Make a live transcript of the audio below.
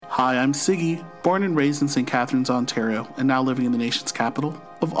Hi, I'm Siggy, born and raised in St. Catharines, Ontario, and now living in the nation's capital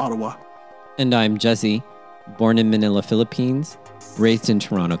of Ottawa. And I'm Jesse, born in Manila, Philippines, raised in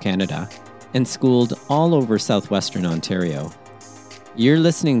Toronto, Canada, and schooled all over southwestern Ontario. You're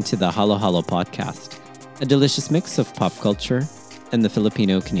listening to the Halo Halo podcast, a delicious mix of pop culture and the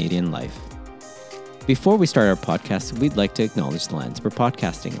Filipino-Canadian life. Before we start our podcast, we'd like to acknowledge the lands we're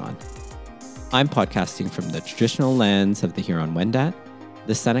podcasting on. I'm podcasting from the traditional lands of the Huron-Wendat,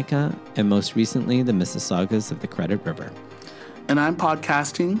 the Seneca, and most recently, the Mississaugas of the Credit River. And I'm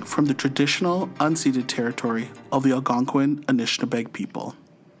podcasting from the traditional, unceded territory of the Algonquin Anishinaabe people.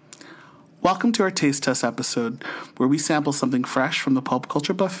 Welcome to our taste test episode, where we sample something fresh from the pop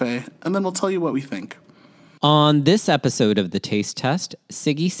culture buffet, and then we'll tell you what we think. On this episode of the Taste Test,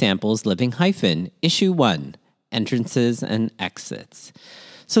 Siggy samples Living Hyphen, Issue 1, Entrances and Exits.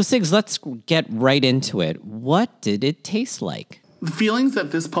 So Sigs, let's get right into it. What did it taste like? The feelings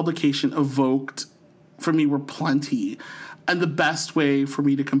that this publication evoked for me were plenty, and the best way for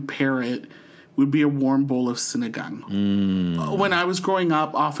me to compare it would be a warm bowl of sinigang. When I was growing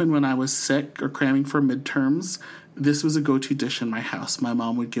up, often when I was sick or cramming for midterms, this was a go-to dish in my house. My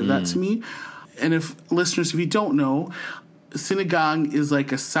mom would give that to me. And if you don't know, sinigang is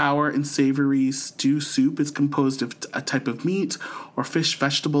like a sour and savory stew soup. It's composed of a type of meat or fish,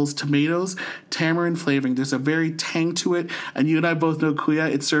 vegetables, tomatoes, tamarind flavoring. There's a very tang to it. And you and I both know,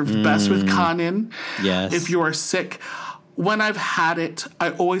 Kuya, it's served best with kanin. Yes. If you are sick. When I've had it,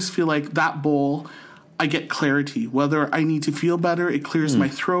 I always feel like that bowl, I get clarity. Whether I need to feel better, it clears my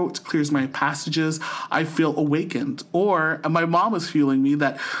throat, clears my passages. I feel awakened. Or my mom was fueling me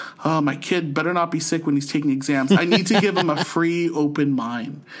that, my kid better not be sick when he's taking exams. I need to give him a free, open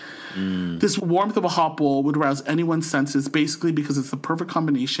mind. This warmth of a hot bowl would arouse anyone's senses, basically because it's the perfect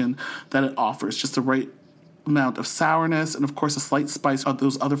combination that it offers. Just the right amount of sourness and, of course, a slight spice of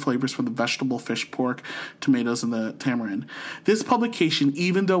those other flavors from the vegetable, fish, pork, tomatoes, and the tamarind. This publication,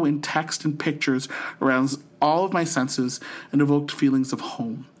 even though in text and pictures, aroused all of my senses and evoked feelings of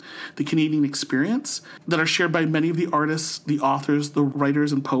home. The Canadian experience that are shared by many of the artists, the authors, the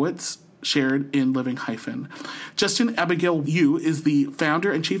writers, and poets shared in Living Hyphen. Justin Abigail Yu is the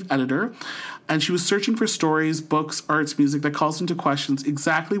founder and chief editor, and she was searching for stories, books, arts, music that calls into questions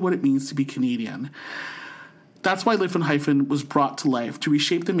exactly what it means to be Canadian. That's why Living Hyphen was brought to life, to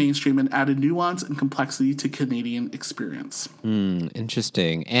reshape the mainstream and add a nuance and complexity to Canadian experience.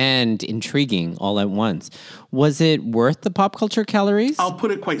 Interesting and intriguing all at once. Was it worth the pop culture calories? I'll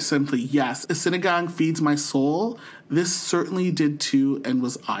put it quite simply, yes. A sinigang feeds my soul. This certainly did too and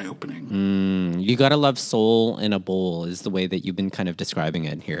was eye-opening. You gotta love soul in a bowl is the way that you've been kind of describing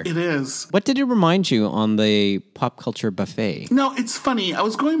it here. It is. What did it remind you on the pop culture buffet? No, it's funny. I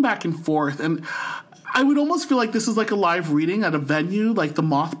was going back and forth, and I would almost feel like this is like a live reading at a venue, like the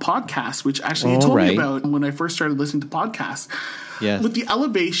Moth podcast, which actually you told me about when I first started listening to podcasts. Yes. With the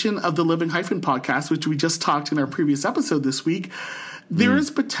elevation of the Living Hyphen podcast, which we just talked in our previous episode this week, there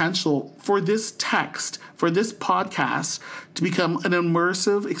is potential for this text, for this podcast, to become an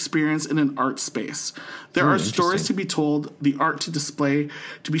immersive experience in an art space. There are stories to be told, the art to display,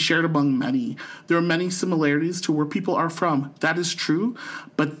 to be shared among many. There are many similarities to where people are from. That is true,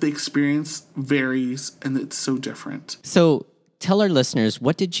 but the experience varies, and it's so different. So tell our listeners,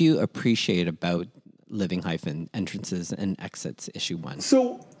 what did you appreciate about Living Hyphen, Entrances and Exits, Issue 1?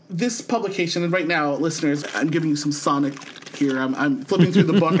 So this publication, and right now, listeners, I'm giving you some sonic here. I'm flipping through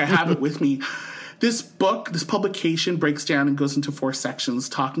the book. I have it with me. This book, this publication breaks down and goes into 4 sections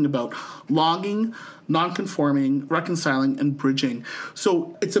talking about longing, non-conforming, reconciling, and bridging.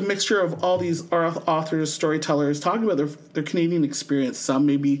 So it's a mixture of all these authors, storytellers, talking about their Canadian experience. Some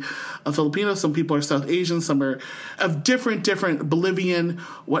may be Filipino, some people are South Asian, some are of different Bolivian,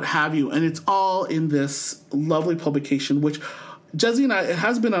 what have you. And it's all in this lovely publication, which Jesse and I, it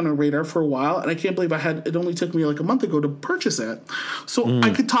has been on our radar for a while, and I can't believe it only took me like a month ago to purchase it. So I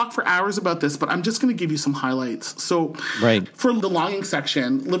could talk for hours about this, but I'm just going to give you some highlights. So for the longing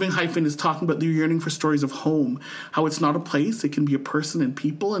section, Living Hyphen is talking about the yearning for stories of home, how it's not a place, it can be a person and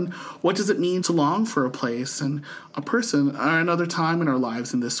people, and what does it mean to long for a place and a person or another time in our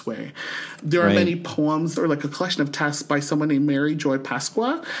lives in this way. There are many poems, or like a collection of texts by someone named Mary Joy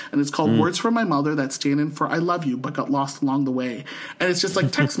Pasqua, and it's called Words from My Mother That Stand In for I Love You But Got Lost Along the Way. And it's just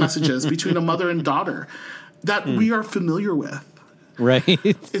like text messages between a mother and daughter that we are familiar with. Right.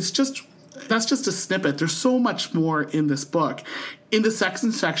 That's just a snippet. There's so much more in this book. In the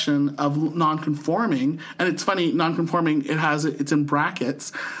section of non-conforming, and it's funny, non-conforming, it's in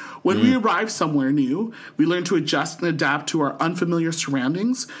brackets. When we arrive somewhere new, we learn to adjust and adapt to our unfamiliar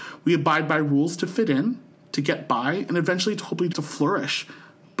surroundings. We abide by rules to fit in, to get by, and eventually hopefully to flourish.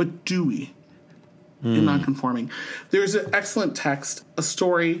 but dewy in nonconforming. There's an excellent text, a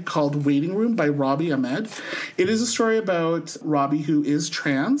story called Waiting Room by Robbie Ahmed. It is a story about Robbie, who is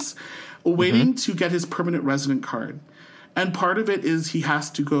trans, waiting to get his permanent resident card. And part of it is he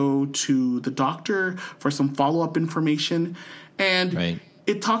has to go to the doctor for some follow-up information. And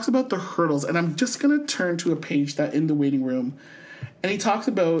it talks about the hurdles. And I'm just going to turn to a page that in the waiting room. And he talks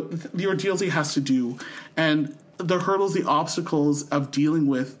about the ordeals he has to do and the hurdles, the obstacles of dealing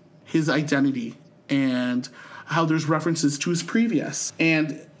with his identity and how there's references to his previous.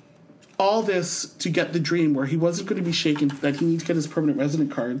 And all this to get the dream where he wasn't going to be shaken, that he needs to get his permanent resident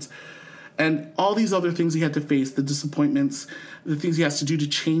cards. And all these other things he had to face, the disappointments, the things he has to do to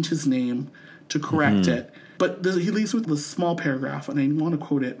change his name, to correct it. But he leaves with this small paragraph, and I want to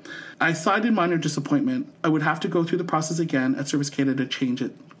quote it. I sighed in minor disappointment. I would have to go through the process again at Service Canada to change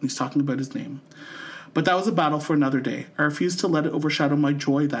it. He's talking about his name. But that was a battle for another day. I refused to let it overshadow my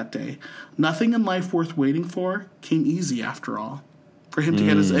joy that day. Nothing in life worth waiting for came easy after all. For him to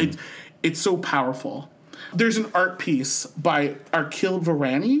get his... It's so powerful. There's an art piece by Arkil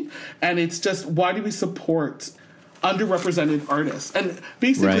Varani, and it's just, why do we support underrepresented artists? And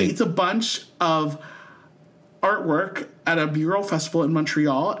basically, it's a bunch of artwork at a mural festival in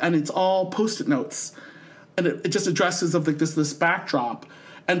Montreal, and it's all Post-it notes. And it just addresses of like this backdrop.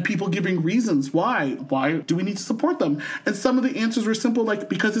 And people giving reasons why. Why do we need to support them? And some of the answers were simple, like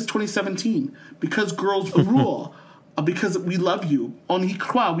because it's 2017, because girls rule, because we love you. On y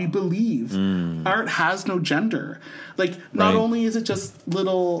croit, we believe. Art has no gender. Like, not only is it just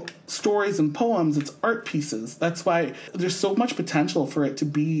little stories and poems, it's art pieces. That's why there's so much potential for it to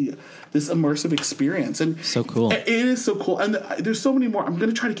be this immersive experience. And so cool. It is so cool. And there's so many more. I'm going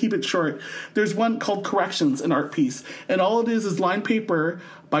to try to keep it short. There's one called Corrections, an art piece. And all it is line paper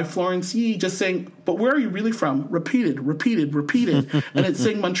by Florence Yee just saying, but where are you really from? Repeated. And it's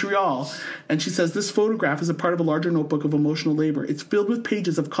saying Montreal. And she says, this photograph is a part of a larger notebook of emotional labor. It's filled with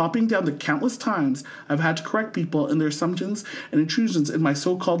pages of copying down the countless times I've had to correct people in their assumptions and intrusions in my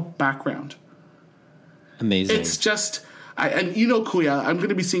so-called background. Amazing. It's just... and you know, Kuya, I'm going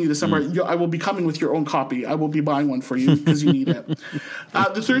to be seeing you this summer. I will be coming with your own copy. I will be buying one for you because you need it.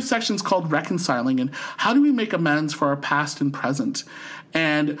 The third section is called Reconciling, and how do we make amends for our past and present?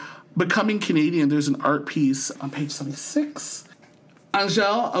 And Becoming Canadian, there's an art piece on page 76.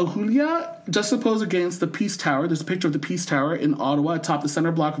 Angèle Ahulia juxtaposed against the Peace Tower. There's a picture of the Peace Tower in Ottawa atop the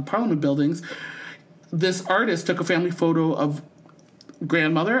center block of Parliament buildings. This artist took a family photo of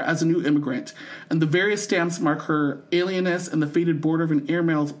grandmother as a new immigrant, and the various stamps mark her alienness, and the faded border of an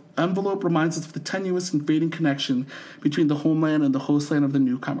airmail envelope reminds us of the tenuous and fading connection between the homeland and the hostland of the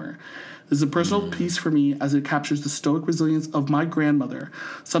newcomer. This is a personal piece for me as it captures the stoic resilience of my grandmother,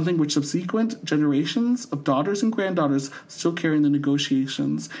 something which subsequent generations of daughters and granddaughters still carry in the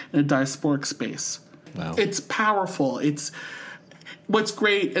negotiations in a diasporic space. Wow. It's powerful. It's... What's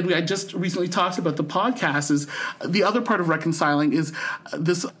great, and I just recently talked about the podcast, is the other part of Reconciling is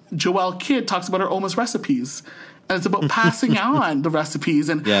this Joelle Kidd talks about her Oma's recipes. And it's about passing on the recipes.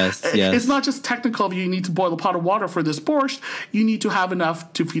 And it's not just technical. You need to boil a pot of water for this borscht. You need to have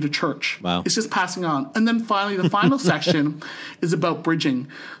enough to feed a church. Wow. It's just passing on. And then finally, the final section is about bridging.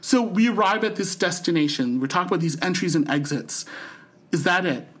 So we arrive at this destination. We're talking about these entries and exits. Is that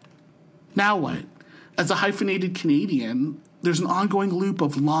it? Now what? As a hyphenated Canadian, there's an ongoing loop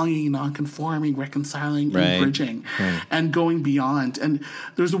of longing, non-conforming, reconciling, and bridging, and going beyond. And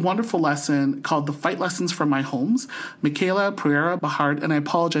there's a wonderful lesson called The Fight Lessons from My Homes. Michaela Pereira Bahard, and I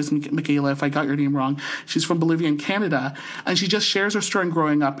apologize, Michaela, if I got your name wrong. She's from Bolivia and Canada, and she just shares her story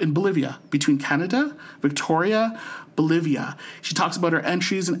growing up in Bolivia, between Canada, Victoria, Bolivia. She talks about her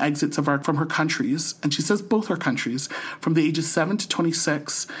entries and exits from her countries, and she says both her countries, from the ages 7 to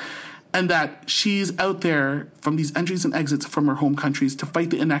 26, and that she's out there from these entries and exits from her home countries to fight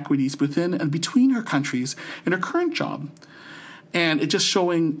the inequities within and between her countries in her current job. And it's just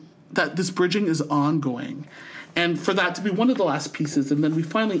showing that this bridging is ongoing. And for that to be one of the last pieces, and then we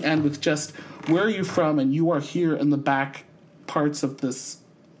finally end with just where are you from, and you are here in the back parts of this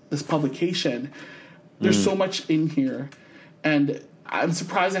publication. There's so much in here. And I'm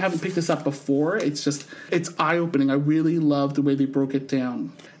surprised I haven't picked this up before. It's eye-opening. I really love the way they broke it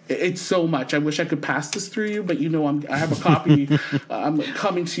down. It's so much. I wish I could pass this through you, but I have a copy. I'm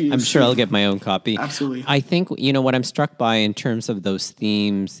coming to you. I'm sure I'll get my own copy. Absolutely. I think, what I'm struck by in terms of those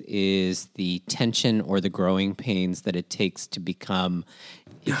themes is the tension or the growing pains that it takes to become,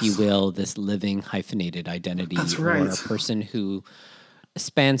 if you will, this living hyphenated identity. That's right. Or a person who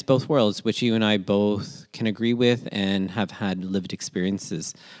spans both worlds, which you and I both can agree with and have had lived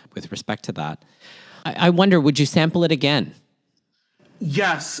experiences with respect to that. I wonder, would you sample it again?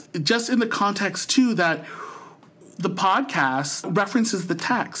 Yes, just in the context, too, that the podcast references the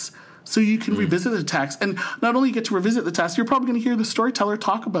text. So you can revisit the text. And not only get to revisit the text, you're probably going to hear the storyteller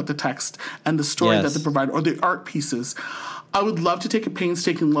talk about the text and the story that they provide, or the art pieces. I would love to take a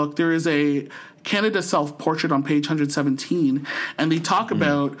painstaking look. There is a Canada self-portrait on page 117, and they talk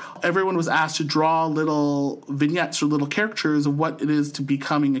about everyone was asked to draw little vignettes or little caricatures of what it is to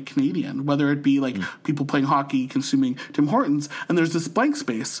becoming a Canadian, whether it be like people playing hockey, consuming Tim Hortons, and there's this blank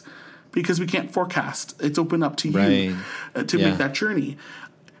space because we can't forecast. It's open up to you to make that journey.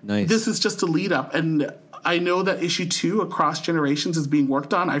 Nice. This is just a lead up, and I know that issue 2 across generations is being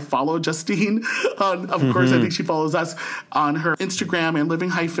worked on. I follow Justine of course, I think she follows us on her Instagram and Living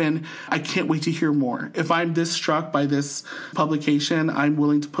Hyphen. I can't wait to hear more. If I'm this struck by this publication, I'm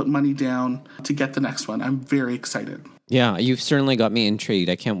willing to put money down to get the next one. I'm very excited. Yeah, you've certainly got me intrigued.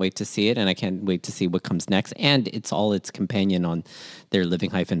 I can't wait to see it, and I can't wait to see what comes next. And it's all its companion on their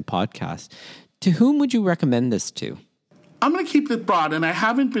Living Hyphen podcast. To whom would you recommend this to? I'm going to keep it broad, and I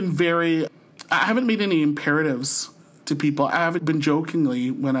haven't made any imperatives to people. I haven't been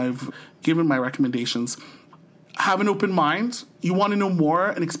jokingly when I've given my recommendations. Have an open mind. You want to know more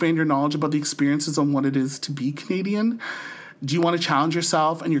and expand your knowledge about the experiences on what it is to be Canadian? Do you want to challenge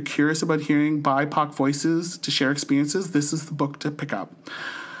yourself and you're curious about hearing BIPOC voices to share experiences? This is the book to pick up.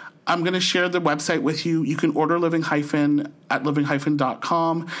 I'm going to share the website with you. You can order Living Hyphen at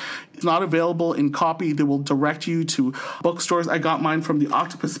livinghyphen.com. It's not available in copy. They will direct you to bookstores. I got mine from the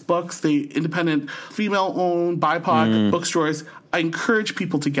Octopus Books, the independent female-owned BIPOC bookstores. I encourage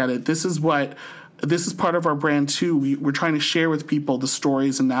people to get it. This is part of our brand, too. We're trying to share with people the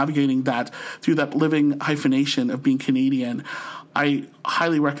stories and navigating that through that living hyphenation of being Canadian. I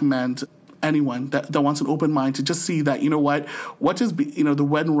highly recommend anyone that wants an open mind to just see that, what does the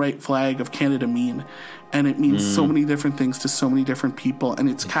red and white flag of Canada mean? And it means so many different things to so many different people, and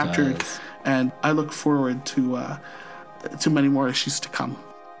it's captured. Does. And I look forward to many more issues to come.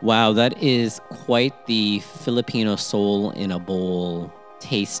 Wow, that is quite the Filipino soul in a bowl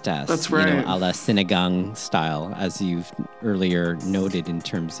taste test. That's right. A la sinigang style, as you've earlier noted in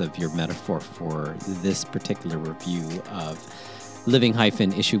terms of your metaphor for this particular review of Living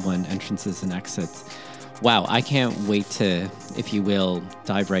Hyphen Issue 1 Entrances and Exits. Wow, I can't wait to, if you will,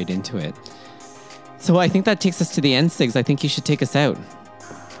 dive right into it. So I think that takes us to the end, Sigs. I think you should take us out.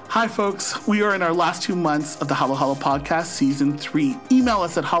 Hi, folks. We are in our last 2 months of the Halo Halo Podcast Season 3. Email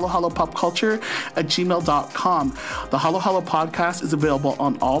us at halohalopopculture@gmail.com. The Halo Halo Podcast is available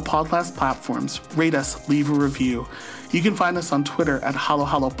on all podcast platforms. Rate us, leave a review. You can find us on Twitter at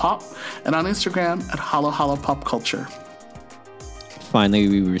halohalopop and on Instagram at halohalopopculture. Finally,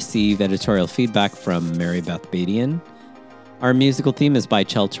 we receive editorial feedback from Mary Beth Badian. Our musical theme is by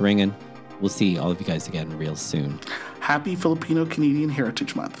Chel Turingen. We'll see all of you guys again real soon. Happy Filipino-Canadian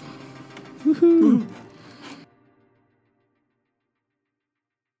Heritage Month. Woohoo! Woo.